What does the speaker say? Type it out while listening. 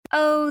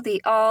Oh,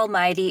 the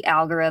almighty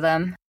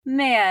algorithm.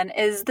 Man,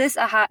 is this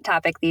a hot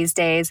topic these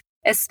days,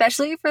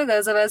 especially for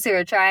those of us who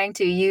are trying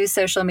to use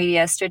social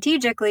media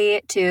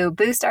strategically to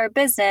boost our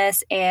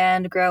business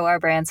and grow our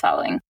brand's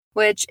following.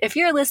 Which, if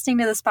you're listening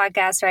to this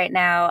podcast right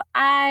now,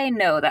 I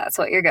know that's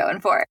what you're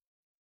going for.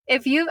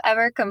 If you've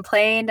ever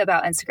complained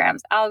about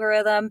Instagram's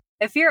algorithm,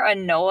 if you're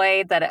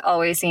annoyed that it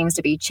always seems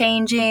to be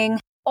changing,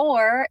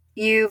 or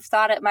you've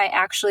thought it might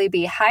actually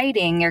be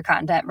hiding your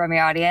content from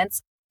your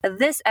audience,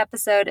 this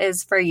episode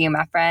is for you,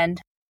 my friend.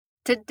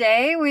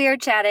 Today, we are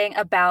chatting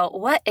about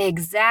what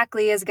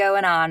exactly is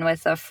going on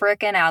with the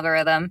frickin'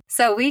 algorithm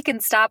so we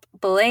can stop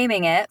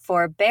blaming it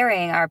for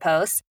burying our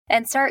posts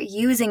and start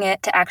using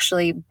it to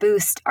actually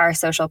boost our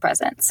social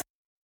presence.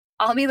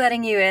 I'll be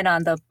letting you in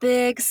on the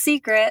big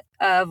secret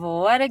of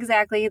what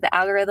exactly the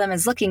algorithm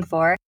is looking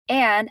for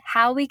and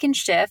how we can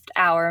shift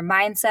our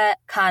mindset,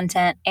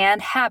 content,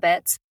 and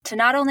habits to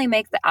not only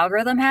make the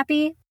algorithm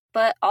happy,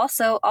 but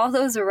also all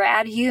those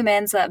rad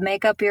humans that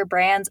make up your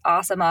brand's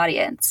awesome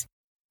audience.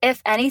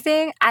 If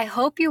anything, I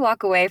hope you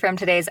walk away from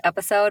today's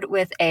episode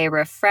with a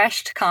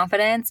refreshed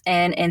confidence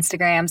in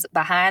Instagram's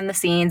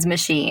behind-the-scenes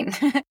machine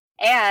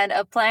and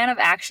a plan of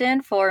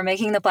action for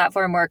making the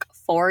platform work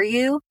for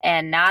you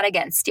and not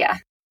against you.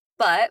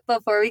 But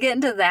before we get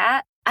into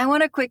that, I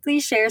want to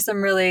quickly share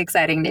some really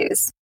exciting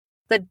news.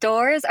 The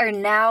doors are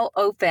now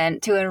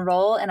open to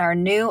enroll in our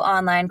new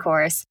online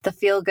course, the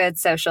Feel Good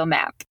Social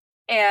Map.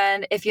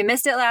 And if you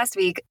missed it last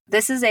week,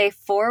 this is a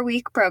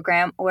 4-week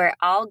program where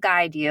I'll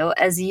guide you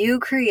as you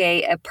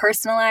create a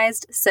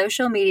personalized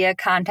social media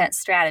content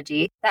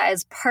strategy that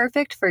is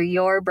perfect for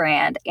your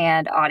brand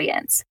and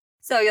audience.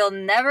 So you'll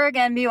never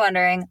again be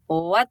wondering,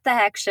 what the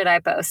heck should I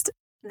post?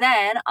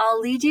 Then I'll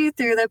lead you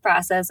through the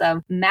process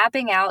of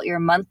mapping out your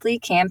monthly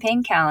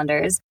campaign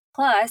calendars,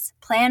 plus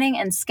planning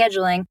and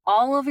scheduling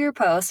all of your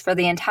posts for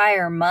the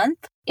entire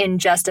month in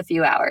just a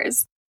few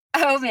hours.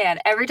 Oh man,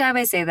 every time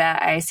I say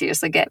that, I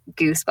seriously get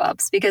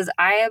goosebumps because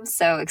I am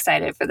so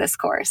excited for this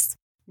course.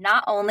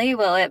 Not only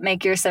will it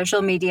make your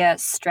social media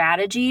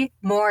strategy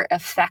more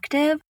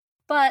effective,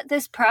 but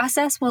this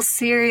process will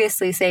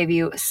seriously save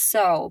you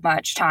so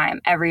much time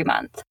every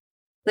month.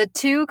 The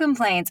 2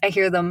 complaints I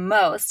hear the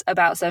most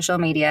about social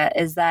media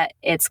is that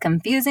it's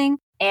confusing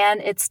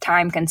and it's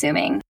time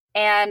consuming.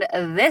 And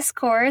this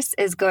course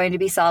is going to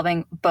be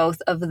solving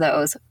both of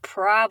those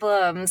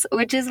problems,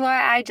 which is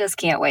why I just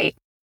can't wait.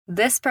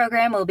 This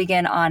program will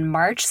begin on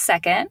March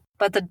 2nd,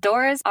 but the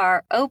doors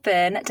are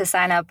open to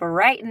sign up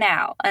right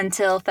now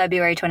until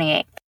February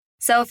 28th.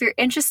 So if you're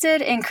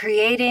interested in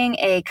creating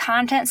a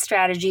content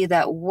strategy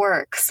that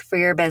works for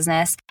your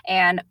business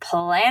and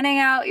planning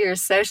out your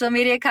social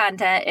media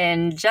content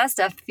in just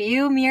a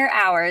few mere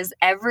hours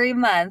every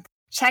month,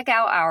 check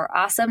out our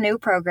awesome new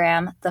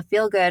program, the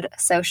Feel Good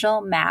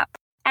Social Map,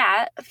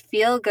 at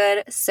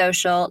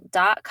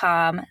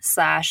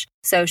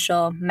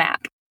feelgoodsocial.com/social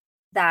map.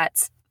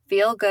 That's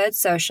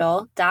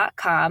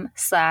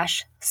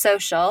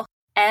feelgoodsocial.com/social,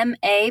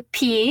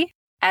 MAP,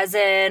 as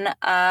in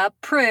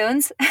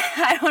prunes.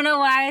 I don't know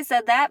why I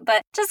said that,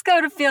 but just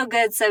go to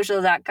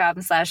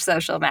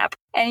feelgoodsocial.com/social map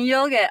and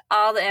you'll get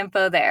all the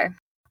info there.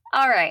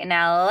 All right,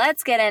 now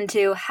let's get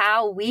into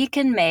how we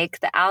can make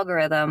the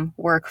algorithm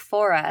work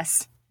for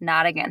us,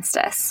 not against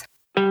us.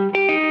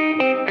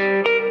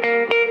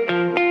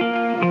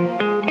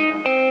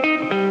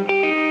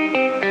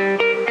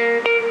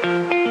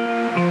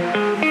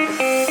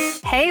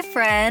 Hey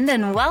friend,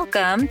 and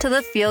welcome to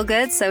the Feel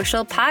Good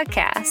Social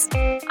Podcast.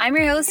 I'm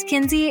your host,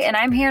 Kinsey, and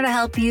I'm here to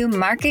help you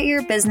market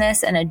your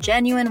business in a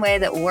genuine way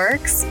that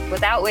works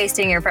without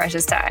wasting your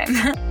precious time.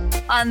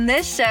 On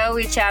this show,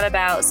 we chat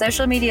about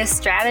social media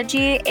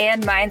strategy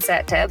and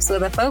mindset tips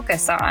with a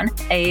focus on,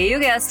 you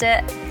guessed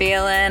it,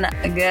 feeling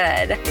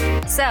good.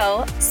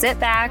 So sit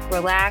back,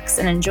 relax,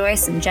 and enjoy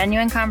some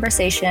genuine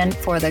conversation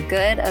for the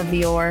good of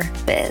your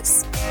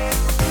biz.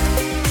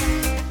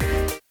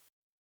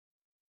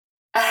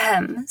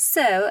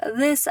 So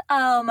this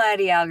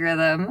almighty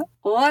algorithm,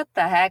 what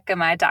the heck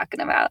am I talking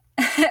about?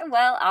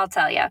 Well, I'll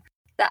tell you.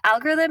 The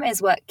algorithm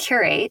is what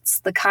curates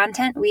the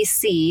content we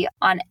see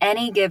on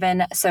any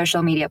given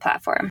social media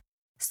platform.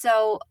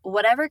 So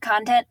whatever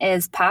content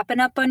is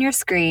popping up on your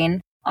screen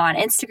on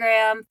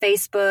Instagram,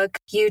 Facebook,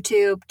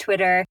 YouTube,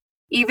 Twitter,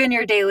 even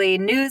your daily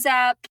news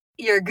app,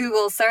 your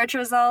Google search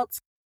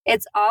results,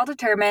 it's all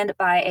determined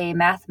by a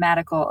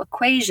mathematical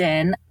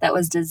equation that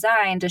was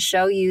designed to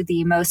show you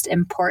the most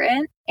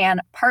important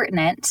and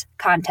pertinent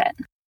content.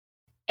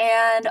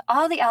 And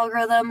all the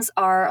algorithms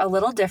are a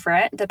little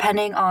different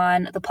depending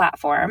on the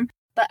platform,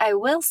 but I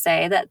will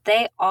say that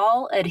they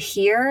all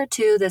adhere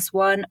to this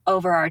one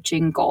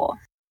overarching goal: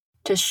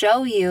 to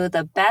show you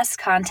the best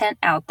content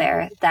out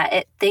there that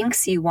it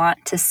thinks you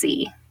want to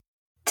see.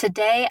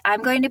 Today,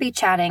 I'm going to be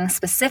chatting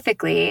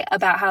specifically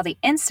about how the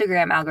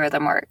Instagram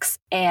algorithm works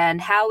and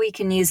how we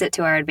can use it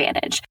to our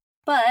advantage.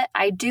 But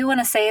I do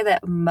want to say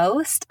that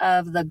most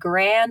of the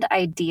grand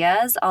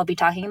ideas I'll be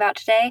talking about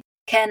today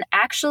can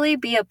actually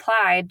be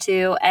applied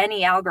to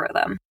any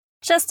algorithm.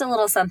 Just a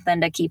little something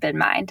to keep in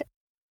mind.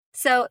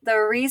 So the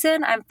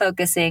reason I'm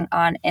focusing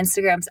on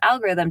Instagram's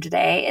algorithm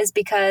today is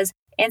because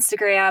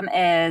Instagram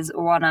is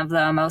one of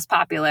the most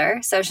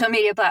popular social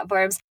media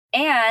platforms,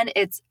 and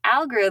its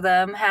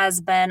algorithm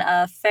has been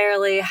a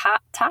fairly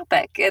hot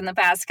topic in the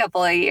past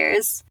couple of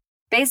years.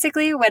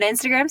 Basically, when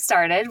Instagram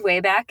started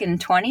way back in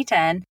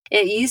 2010,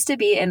 it used to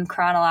be in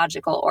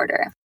chronological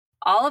order.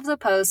 All of the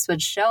posts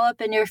would show up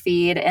in your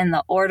feed in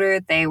the order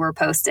they were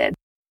posted.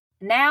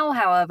 Now,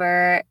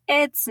 however,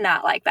 it's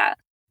not like that.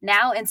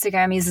 Now,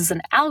 Instagram uses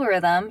an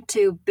algorithm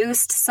to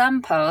boost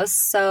some posts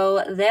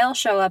so they'll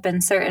show up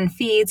in certain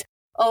feeds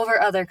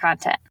over other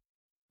content.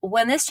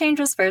 When this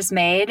change was first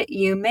made,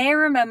 you may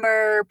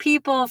remember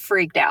people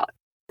freaked out.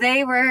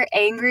 They were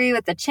angry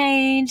with the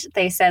change.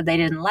 They said they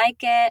didn't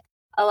like it.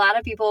 A lot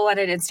of people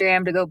wanted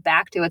Instagram to go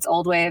back to its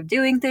old way of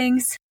doing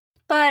things,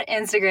 but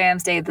Instagram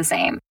stayed the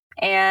same.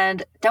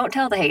 And don't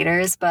tell the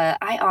haters, but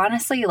I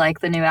honestly like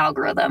the new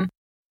algorithm.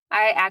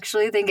 I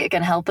actually think it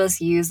can help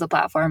us use the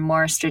platform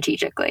more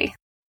strategically.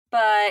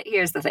 But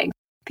here's the thing.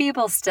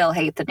 People still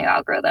hate the new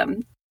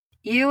algorithm.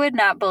 You would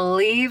not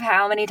believe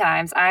how many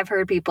times I've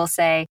heard people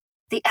say,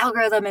 the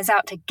algorithm is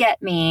out to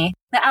get me.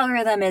 The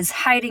algorithm is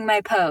hiding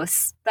my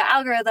posts. The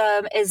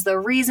algorithm is the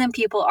reason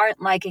people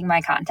aren't liking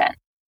my content.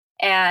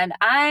 And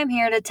I'm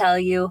here to tell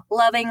you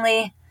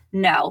lovingly,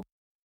 no.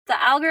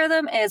 The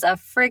algorithm is a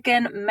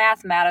freaking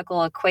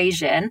mathematical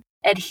equation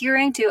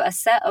adhering to a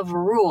set of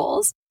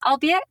rules,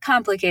 albeit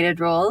complicated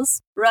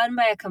rules, run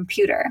by a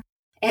computer.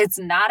 It's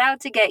not out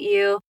to get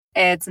you.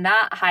 It's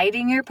not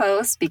hiding your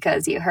posts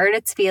because you hurt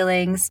its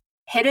feelings.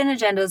 Hidden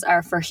agendas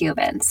are for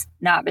humans,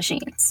 not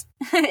machines.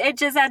 It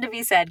just had to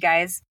be said,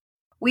 guys.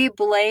 We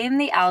blame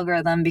the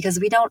algorithm because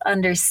we don't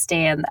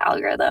understand the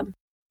algorithm.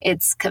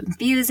 It's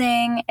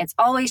confusing, it's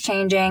always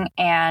changing,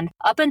 and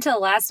up until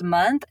last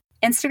month,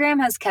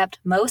 Instagram has kept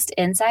most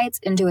insights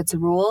into its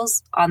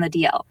rules on the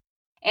DL.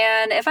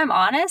 And if I'm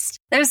honest,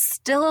 there's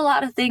still a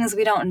lot of things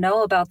we don't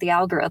know about the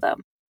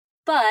algorithm.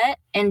 But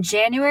in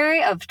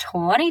January of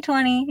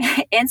 2020,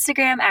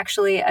 Instagram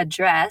actually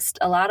addressed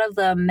a lot of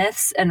the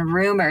myths and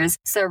rumors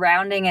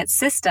surrounding its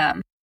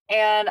system.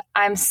 And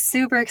I'm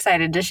super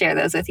excited to share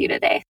those with you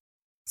today.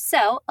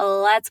 So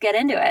let's get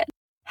into it.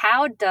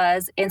 How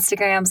does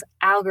Instagram's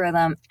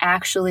algorithm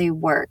actually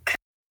work?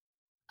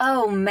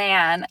 Oh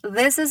man,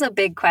 this is a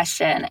big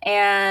question,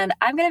 and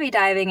I'm going to be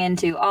diving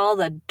into all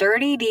the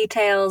dirty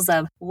details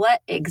of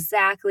what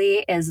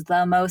exactly is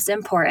the most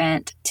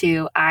important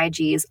to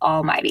IG's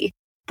almighty.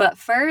 But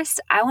first,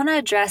 I want to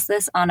address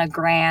this on a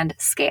grand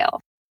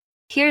scale.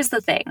 Here's the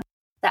thing.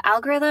 The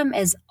algorithm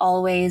is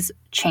always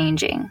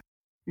changing.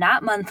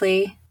 Not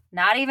monthly,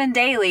 not even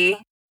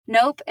daily.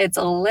 Nope, it's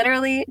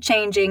literally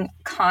changing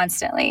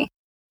constantly.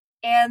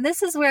 And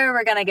this is where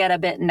we're going to get a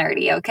bit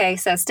nerdy, okay?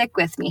 So stick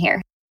with me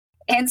here.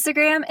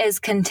 Instagram is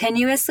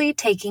continuously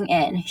taking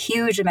in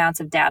huge amounts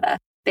of data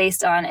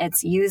based on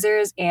its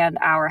users and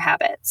our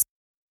habits.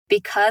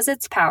 Because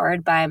it's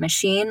powered by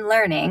machine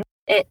learning,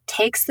 it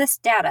takes this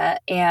data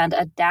and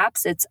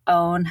adapts its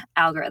own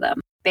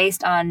algorithm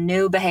based on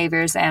new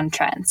behaviors and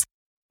trends.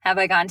 Have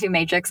I gone too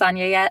Matrix on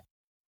you yet?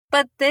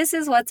 But this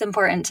is what's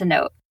important to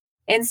note.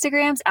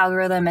 Instagram's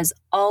algorithm is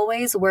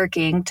always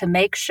working to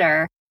make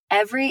sure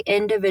every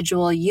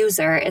individual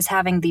user is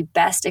having the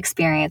best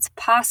experience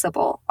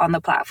possible on the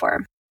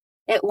platform.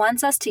 It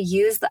wants us to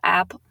use the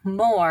app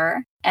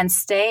more and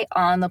stay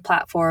on the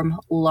platform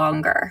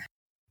longer.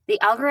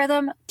 The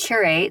algorithm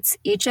curates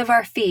each of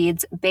our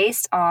feeds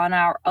based on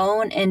our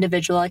own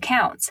individual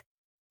accounts.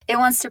 It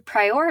wants to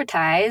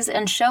prioritize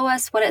and show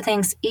us what it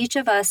thinks each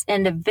of us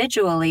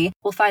individually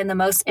will find the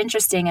most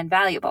interesting and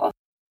valuable.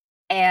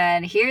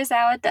 And here's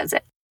how it does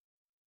it.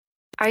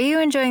 Are you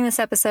enjoying this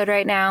episode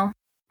right now?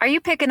 Are you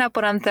picking up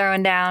what I'm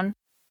throwing down?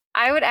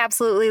 I would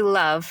absolutely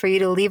love for you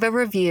to leave a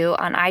review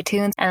on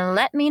iTunes and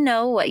let me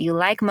know what you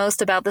like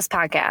most about this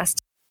podcast.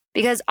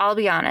 Because I'll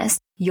be honest,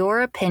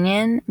 your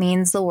opinion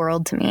means the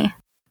world to me.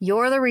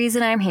 You're the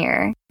reason I'm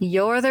here.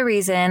 You're the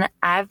reason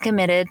I've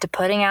committed to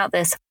putting out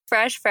this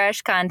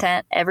fresh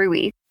content every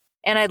week.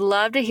 And I'd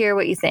love to hear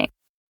what you think.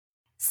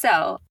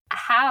 So,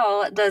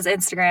 how does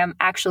Instagram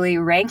actually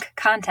rank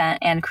content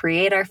and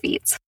create our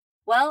feeds?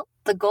 Well,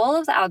 the goal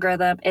of the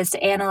algorithm is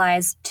to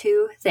analyze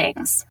two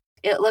things.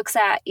 It looks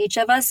at each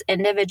of us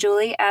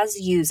individually as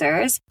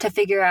users to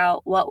figure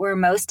out what we're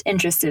most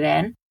interested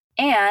in,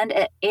 and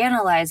it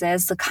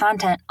analyzes the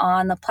content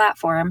on the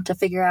platform to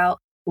figure out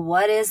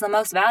what is the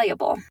most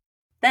valuable.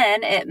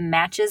 Then it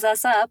matches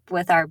us up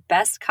with our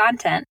best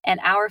content and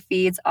our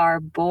feeds are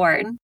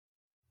born.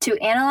 To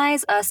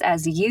analyze us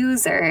as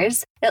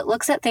users, it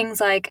looks at things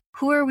like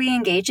who are we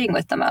engaging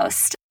with the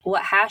most?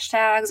 What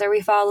hashtags are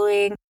we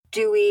following?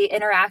 Do we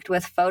interact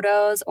with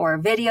photos or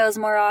videos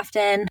more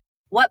often?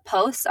 What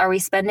posts are we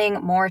spending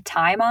more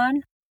time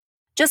on?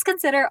 Just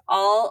consider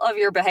all of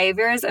your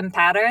behaviors and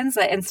patterns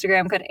that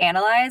Instagram could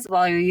analyze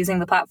while you're using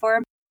the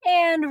platform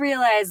and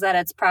realize that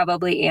it's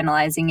probably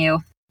analyzing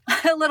you.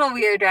 A little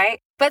weird, right?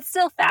 But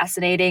still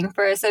fascinating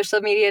for a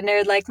social media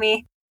nerd like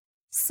me.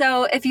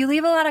 So if you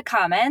leave a lot of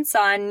comments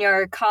on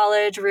your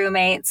college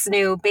roommate's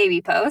new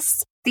baby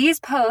posts, these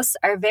posts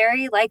are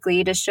very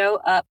likely to show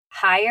up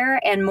higher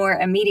and more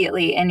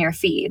immediately in your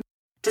feed.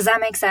 Does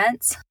that make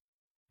sense?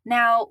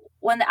 Now,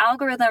 when the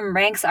algorithm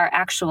ranks our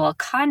actual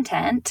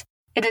content,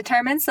 it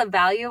determines the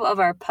value of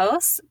our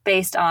posts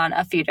based on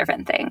a few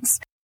different things.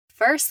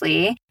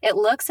 Firstly, it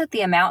looks at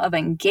the amount of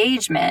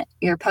engagement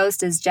your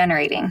post is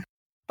generating.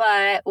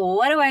 But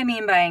what do I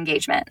mean by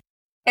engagement?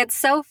 It's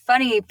so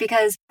funny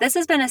because this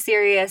has been a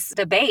serious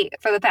debate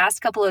for the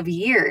past couple of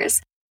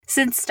years.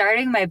 Since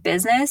starting my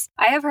business,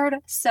 I have heard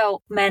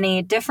so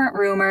many different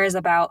rumors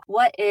about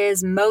what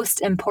is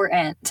most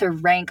important to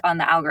rank on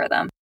the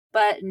algorithm,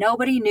 but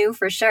nobody knew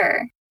for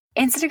sure.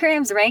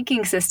 Instagram's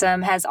ranking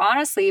system has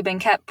honestly been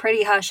kept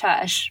pretty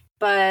hush-hush,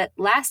 but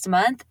last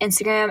month,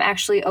 Instagram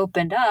actually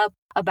opened up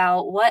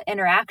about what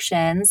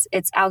interactions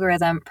its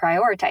algorithm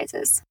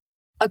prioritizes.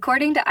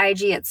 According to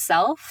IG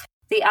itself,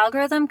 the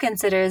algorithm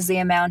considers the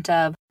amount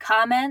of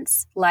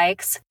comments,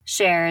 likes,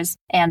 shares,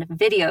 and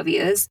video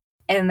views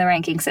in the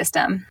ranking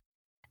system.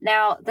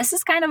 Now, this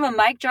is kind of a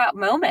mic drop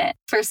moment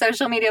for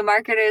social media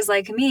marketers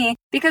like me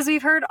because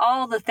we've heard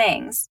all the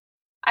things.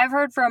 I've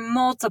heard from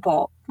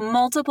multiple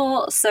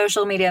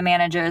social media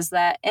managers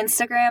that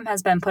Instagram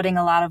has been putting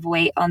a lot of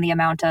weight on the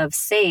amount of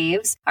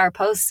saves our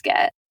posts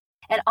get.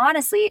 And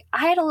honestly,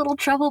 I had a little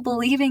trouble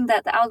believing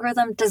that the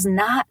algorithm does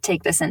not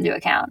take this into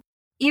account,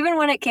 even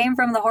when it came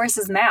from the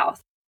horse's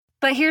mouth.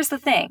 But here's the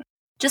thing.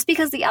 Just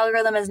because the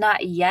algorithm is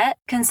not yet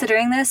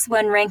considering this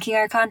when ranking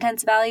our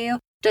content's value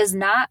does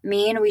not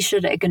mean we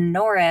should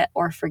ignore it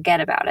or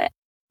forget about it.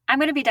 I'm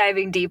going to be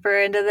diving deeper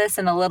into this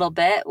in a little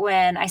bit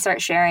when I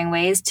start sharing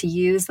ways to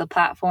use the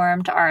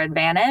platform to our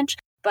advantage.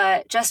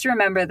 But just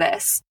remember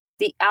this,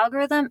 the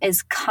algorithm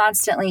is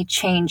constantly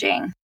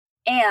changing,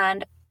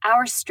 and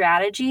our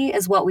strategy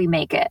is what we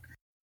make it.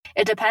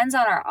 It depends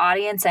on our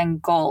audience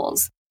and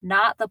goals,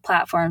 not the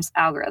platform's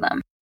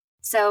algorithm.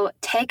 So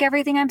take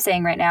everything I'm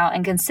saying right now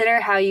and consider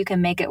how you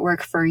can make it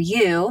work for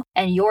you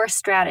and your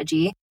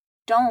strategy.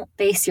 Don't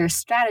base your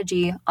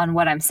strategy on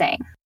what I'm saying.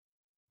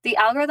 The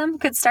algorithm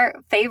could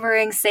start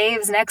favoring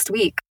saves next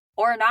week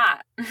or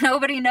not.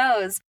 Nobody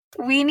knows.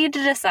 We need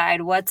to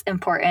decide what's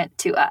important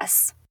to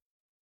us.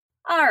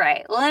 All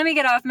right, let me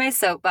get off my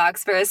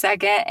soapbox for a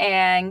second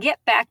and get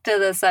back to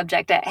the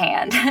subject at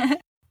hand.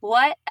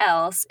 What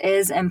else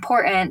is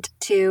important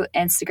to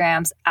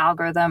Instagram's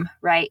algorithm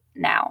right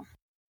now?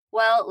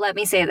 Well, let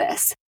me say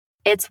this.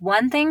 It's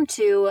one thing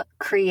to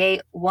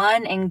create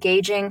one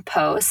engaging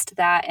post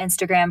that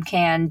Instagram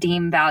can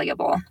deem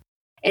valuable.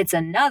 It's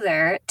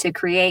another to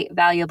create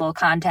valuable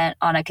content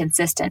on a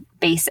consistent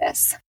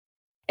basis.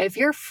 If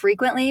you're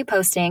frequently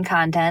posting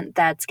content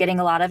that's getting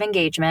a lot of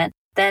engagement,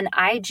 then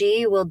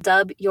IG will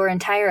dub your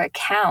entire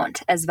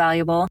account as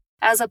valuable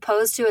as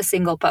opposed to a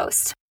single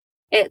post.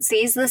 It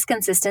sees this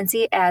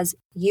consistency as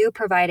you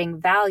providing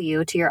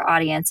value to your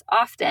audience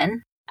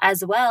often,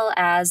 as well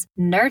as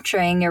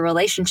nurturing your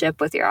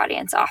relationship with your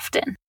audience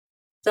often.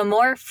 The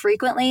more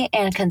frequently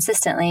and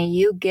consistently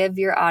you give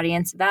your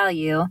audience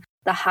value,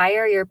 the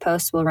higher your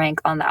posts will rank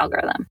on the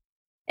algorithm.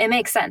 It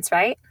makes sense,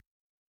 right?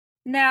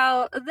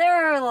 Now,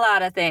 there are a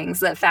lot of things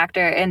that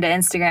factor into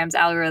Instagram's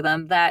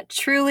algorithm that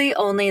truly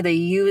only the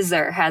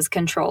user has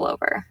control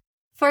over.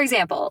 For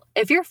example,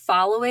 if you're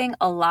following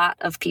a lot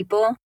of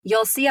people,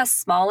 you'll see a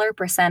smaller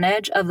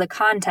percentage of the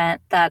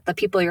content that the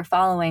people you're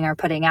following are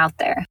putting out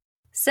there.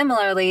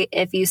 Similarly,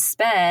 if you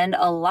spend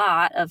a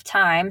lot of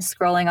time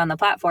scrolling on the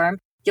platform,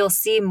 you'll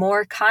see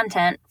more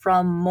content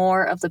from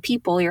more of the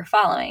people you're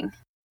following.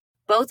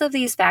 Both of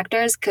these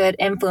factors could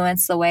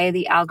influence the way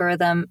the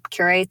algorithm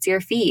curates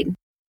your feed.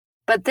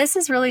 But this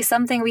is really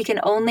something we can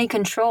only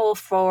control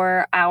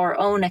for our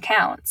own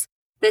accounts.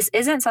 This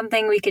isn't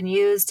something we can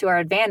use to our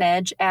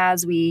advantage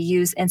as we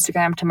use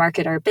Instagram to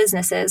market our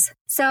businesses.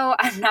 So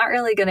I'm not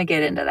really going to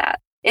get into that.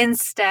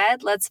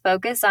 Instead, let's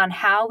focus on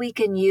how we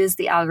can use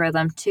the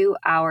algorithm to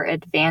our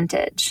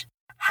advantage.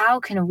 How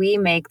can we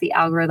make the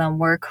algorithm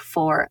work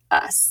for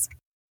us?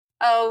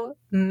 Oh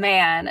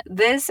man,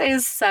 this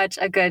is such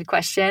a good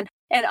question.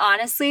 And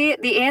honestly,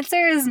 the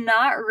answer is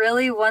not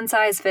really one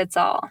size fits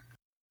all.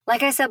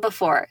 Like I said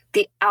before,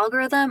 the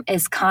algorithm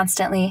is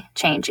constantly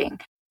changing,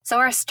 so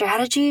our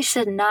strategy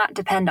should not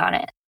depend on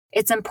it.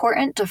 It's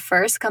important to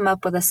first come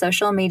up with a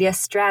social media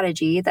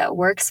strategy that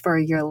works for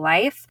your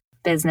life,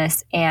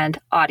 business, and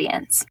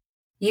audience.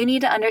 You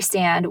need to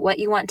understand what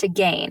you want to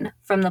gain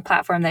from the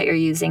platform that you're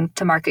using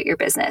to market your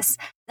business.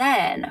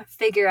 Then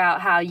figure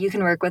out how you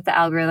can work with the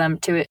algorithm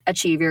to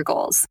achieve your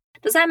goals.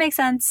 Does that make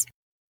sense?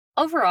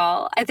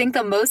 Overall, I think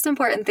the most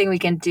important thing we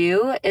can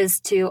do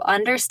is to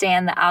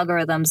understand the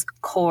algorithm's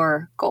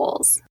core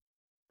goals.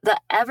 The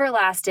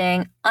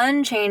everlasting,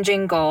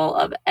 unchanging goal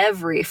of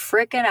every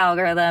frickin'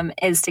 algorithm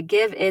is to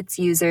give its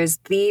users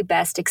the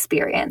best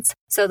experience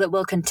so that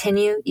we'll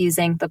continue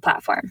using the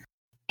platform.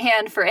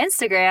 And for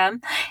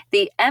Instagram,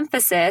 the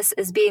emphasis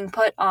is being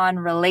put on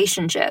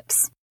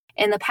relationships.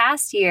 In the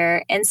past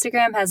year,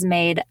 Instagram has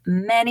made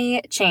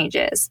many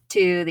changes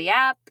to the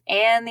app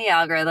and the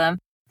algorithm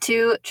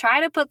to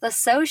try to put the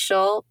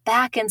social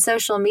back in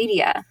social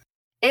media.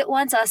 It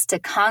wants us to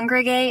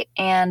congregate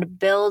and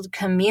build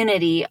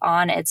community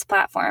on its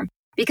platform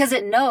because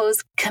it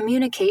knows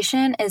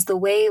communication is the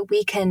way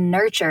we can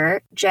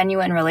nurture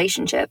genuine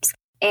relationships,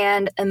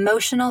 and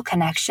emotional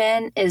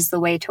connection is the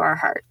way to our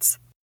hearts.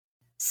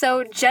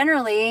 So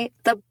generally,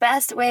 the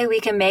best way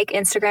we can make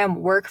Instagram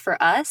work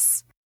for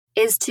us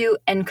is to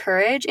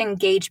encourage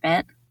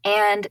engagement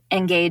and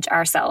engage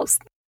ourselves.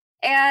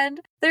 And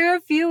there are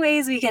a few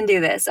ways we can do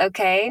this,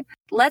 okay?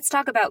 Let's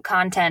talk about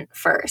content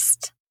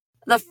first.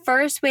 The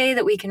first way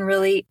that we can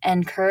really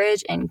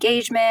encourage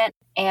engagement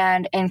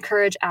and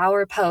encourage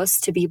our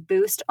posts to be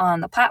boosted on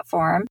the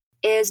platform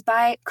is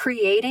by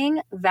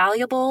creating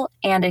valuable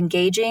and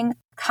engaging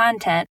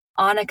content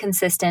on a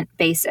consistent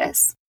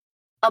basis.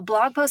 A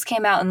blog post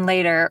came out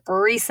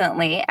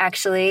recently,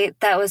 actually,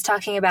 that was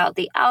talking about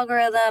the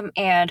algorithm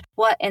and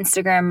what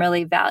Instagram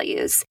really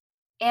values.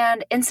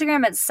 And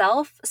Instagram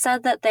itself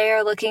said that they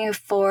are looking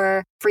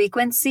for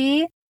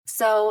frequency.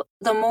 So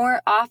the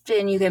more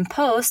often you can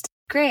post,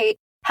 great.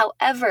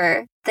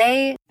 However,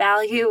 they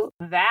value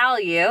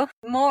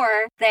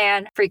more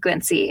than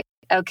frequency.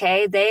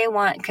 Okay. They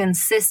want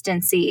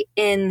consistency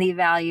in the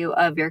value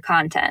of your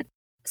content.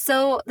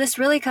 So this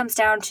really comes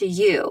down to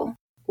you.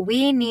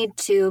 We need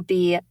to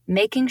be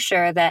making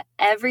sure that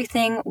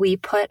everything we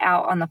put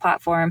out on the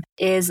platform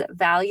is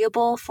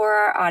valuable for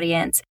our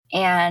audience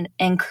and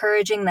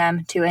encouraging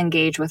them to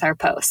engage with our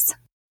posts.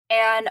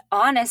 And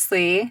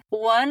honestly,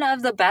 one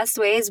of the best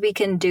ways we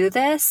can do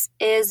this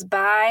is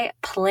by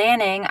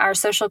planning our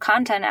social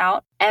content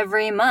out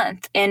every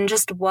month in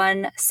just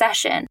one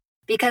session,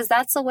 because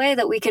that's the way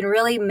that we can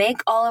really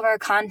make all of our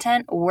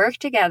content work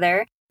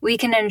together. We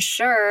can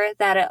ensure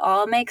that it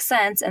all makes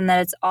sense and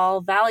that it's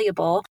all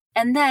valuable.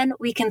 And then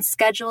we can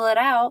schedule it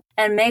out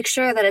and make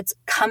sure that it's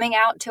coming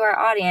out to our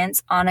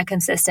audience on a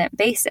consistent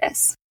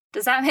basis.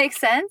 Does that make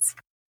sense?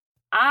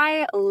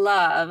 I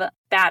love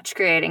batch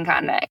creating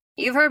content.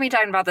 You've heard me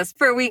talking about this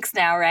for weeks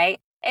now, right?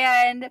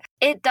 And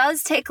it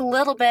does take a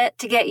little bit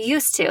to get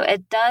used to.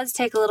 It does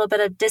take a little bit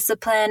of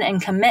discipline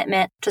and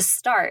commitment to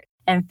start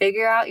and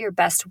figure out your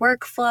best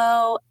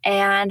workflow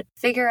and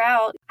figure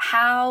out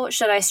how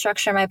should I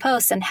structure my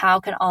posts and how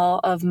can all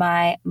of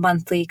my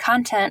monthly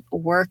content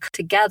work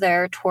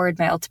together toward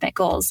my ultimate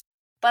goals.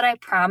 But I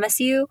promise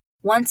you,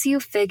 once you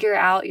figure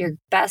out your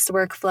best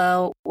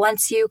workflow,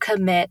 once you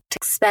commit to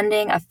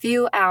spending a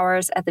few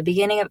hours at the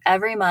beginning of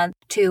every month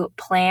to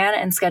plan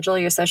and schedule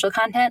your social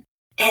content,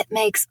 it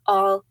makes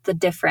all the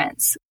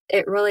difference.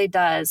 It really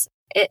does.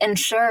 It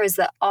ensures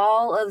that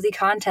all of the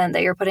content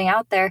that you're putting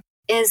out there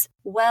is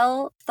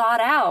well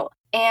thought out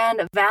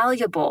and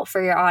valuable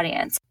for your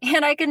audience.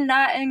 And I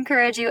cannot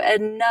encourage you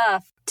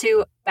enough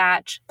to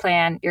batch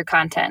plan your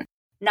content.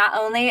 Not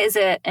only is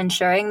it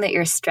ensuring that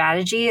your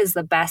strategy is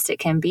the best it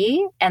can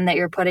be and that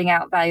you're putting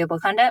out valuable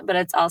content, but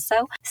it's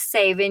also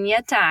saving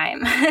you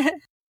time.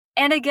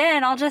 And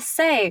again, I'll just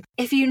say,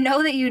 if you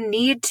know that you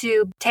need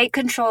to take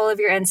control of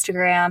your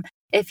Instagram,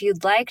 if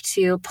you'd like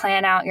to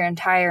plan out your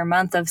entire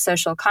month of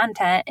social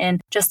content in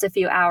just a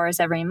few hours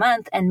every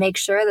month and make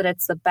sure that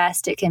it's the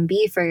best it can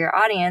be for your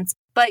audience,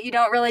 but you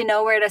don't really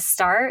know where to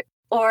start,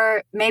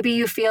 or maybe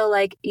you feel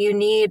like you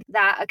need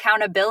that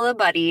accountability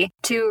buddy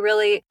to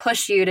really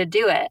push you to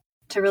do it,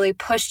 to really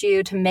push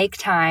you to make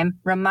time,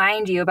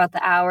 remind you about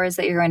the hours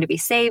that you're going to be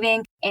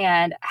saving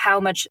and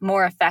how much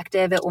more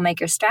effective it will make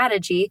your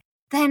strategy,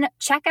 then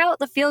check out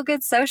the Feel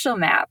Good Social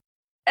Map.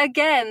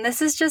 Again,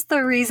 this is just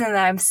the reason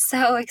that I'm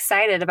so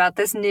excited about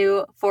this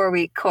new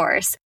 4-week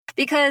course,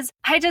 because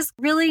I just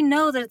really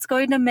know that it's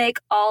going to make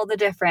all the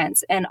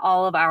difference in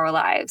all of our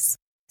lives.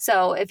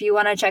 So if you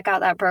want to check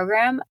out that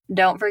program,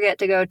 don't forget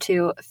to go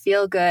to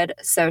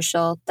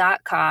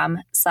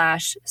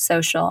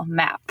feelgoodsocial.com/social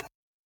map.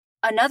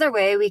 Another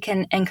way we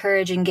can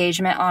encourage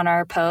engagement on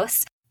our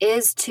posts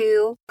is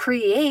to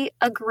create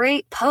a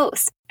great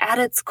post at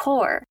its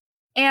core.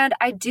 And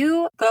I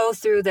do go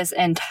through this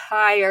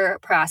entire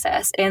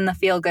process in the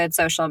Feel Good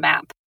Social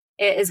Map.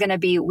 It is going to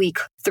be week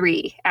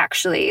 3,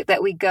 actually,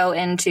 that we go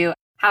into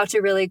how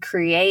to really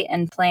create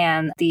and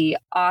plan the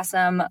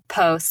awesome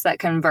posts that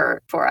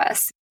convert for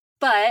us.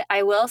 But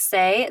I will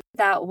say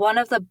that one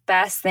of the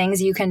best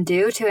things you can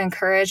do to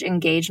encourage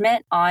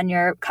engagement on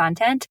your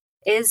content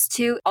is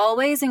to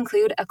always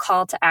include a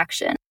call to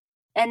action.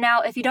 And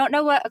now, if you don't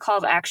know what a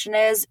call to action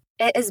is,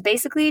 it is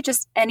basically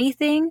just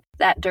anything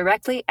that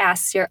directly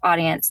asks your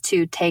audience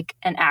to take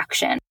an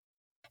action.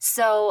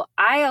 So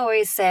I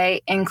always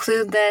say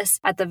include this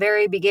at the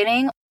very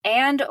beginning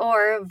and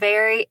or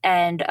very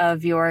end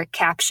of your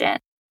caption.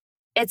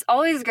 It's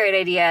always a great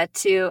idea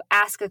to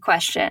ask a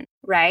question,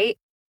 right?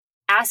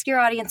 Ask your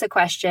audience a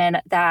question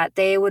that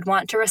they would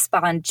want to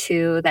respond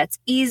to, that's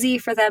easy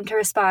for them to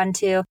respond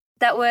to,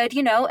 that would,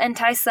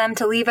 entice them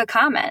to leave a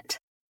comment.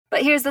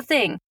 But here's the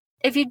thing.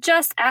 If you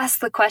just ask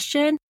the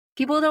question,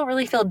 people don't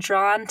really feel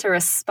drawn to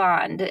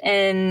respond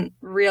in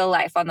real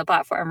life on the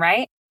platform,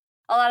 right?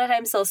 A lot of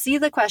times they'll see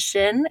the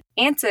question,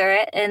 answer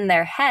it in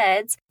their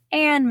heads,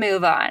 and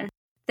move on.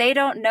 They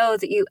don't know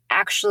that you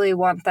actually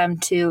want them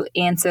to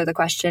answer the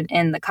question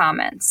in the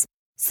comments.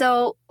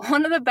 So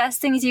one of the best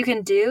things you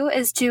can do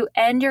is to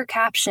end your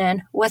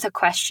caption with a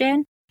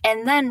question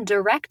and then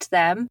direct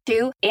them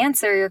to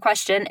answer your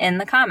question in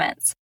the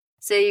comments.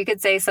 So you could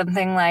say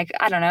something like,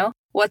 I don't know,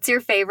 what's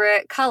your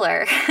favorite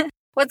color?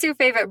 What's your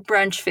favorite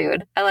brunch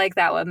food? I like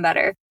that one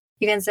better.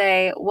 You can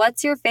say,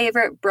 what's your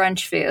favorite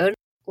brunch food?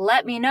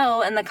 Let me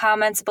know in the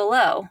comments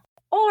below.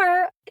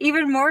 Or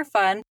even more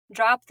fun,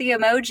 drop the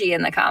emoji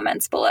in the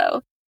comments below.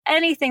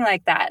 Anything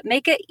like that.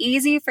 Make it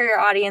easy for your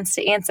audience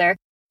to answer,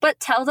 but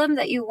tell them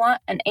that you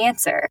want an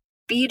answer.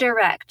 Be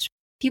direct.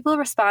 People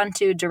respond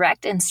to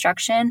direct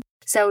instruction,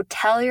 so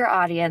tell your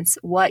audience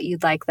what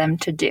you'd like them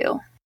to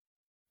do.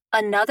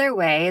 Another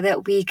way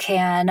that we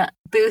can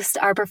boost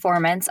our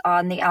performance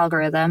on the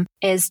algorithm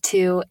is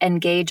to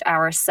engage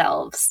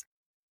ourselves.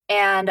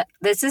 And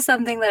this is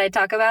something that I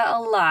talk about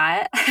a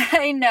lot.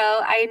 I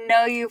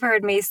know you've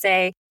heard me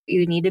say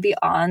you need to be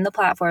on the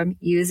platform,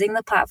 using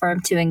the platform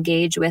to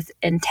engage with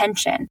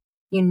intention.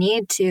 You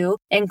need to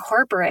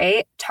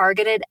incorporate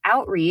targeted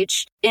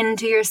outreach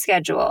into your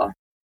schedule.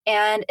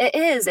 And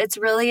it's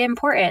really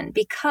important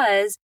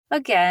because,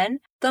 again,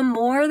 the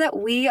more that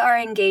we are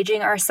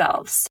engaging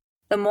ourselves,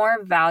 the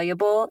more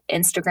valuable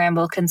Instagram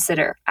will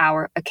consider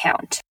our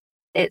account.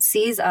 It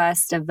sees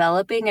us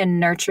developing and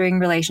nurturing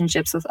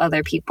relationships with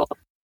other people.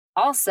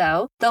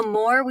 Also, the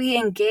more we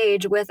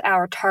engage with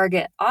our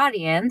target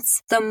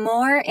audience, the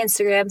more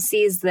Instagram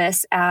sees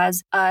this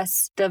as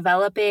us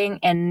developing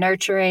and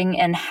nurturing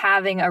and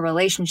having a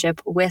relationship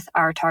with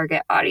our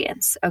target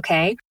audience,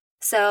 okay?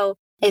 So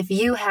if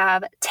you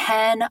have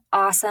 10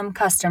 awesome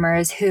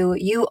customers who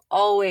you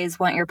always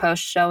want your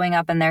posts showing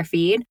up in their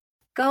feed,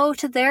 go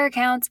to their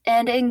accounts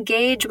and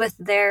engage with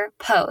their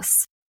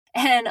posts.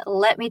 And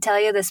let me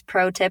tell you this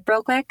pro tip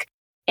real quick.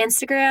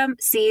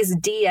 Instagram sees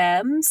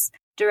DMs,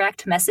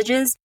 direct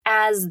messages,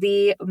 as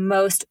the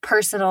most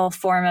personal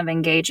form of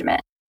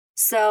engagement.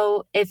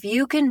 So if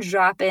you can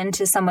drop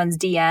into someone's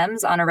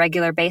DMs on a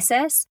regular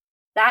basis,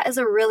 that is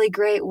a really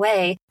great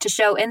way to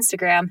show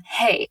Instagram,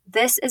 hey,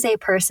 this is a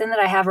person that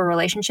I have a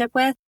relationship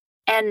with.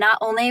 And not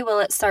only will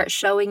it start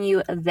showing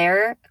you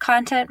their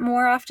content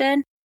more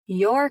often,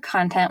 your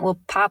content will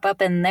pop up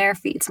in their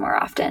feeds more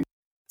often.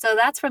 So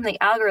that's from the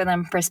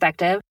algorithm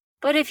perspective.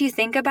 But if you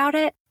think about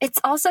it, it's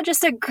also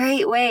just a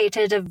great way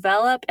to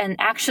develop and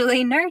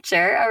actually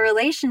nurture a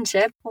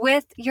relationship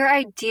with your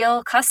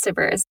ideal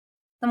customers.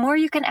 The more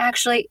you can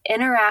actually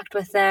interact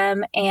with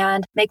them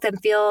and make them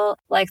feel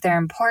like they're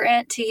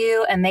important to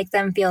you and make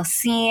them feel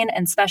seen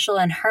and special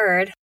and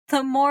heard,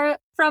 the more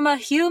from a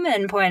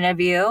human point of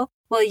view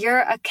will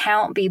your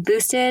account be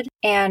boosted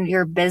and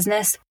your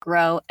business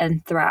grow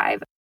and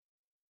thrive.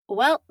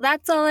 Well,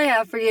 that's all I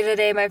have for you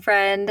today, my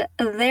friend.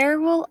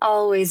 There will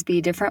always be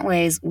different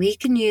ways we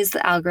can use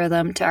the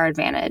algorithm to our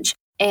advantage.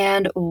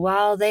 And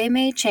while they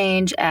may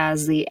change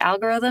as the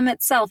algorithm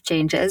itself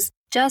changes,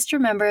 just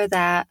remember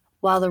that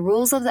while the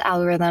rules of the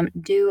algorithm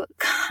do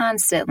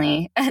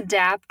constantly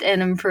adapt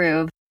and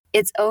improve,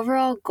 its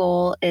overall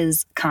goal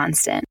is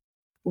constant.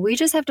 We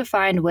just have to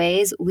find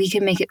ways we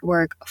can make it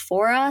work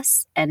for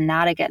us and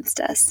not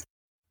against us.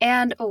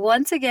 And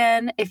once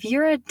again, if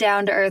you're a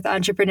down-to-earth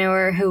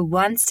entrepreneur who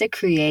wants to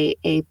create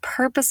a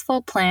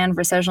purposeful plan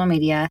for social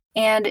media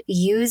and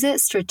use it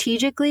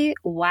strategically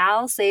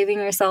while saving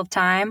yourself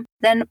time,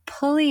 then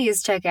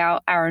please check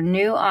out our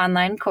new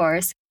online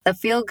course, the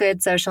Feel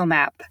Good Social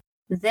Map.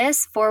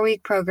 This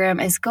 4-week program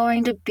is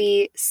going to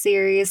be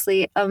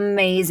seriously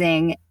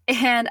amazing,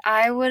 and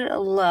I would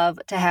love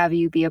to have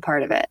you be a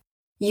part of it.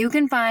 You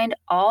can find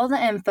all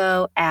the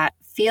info at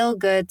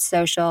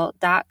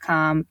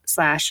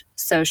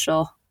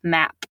feelgoodsocial.com/social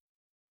map.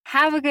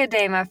 Have a good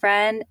day, my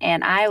friend,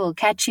 and I will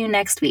catch you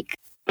next week.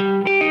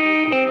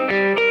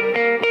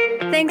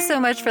 Thanks so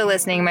much for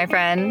listening, my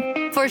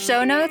friend. For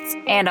show notes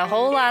and a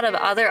whole lot of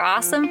other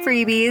awesome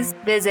freebies,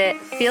 visit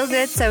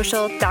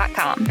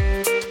feelgoodsocial.com.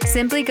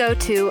 Simply go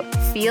to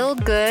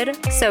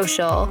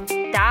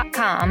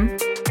feelgoodsocial.com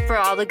for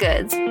all the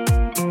goods.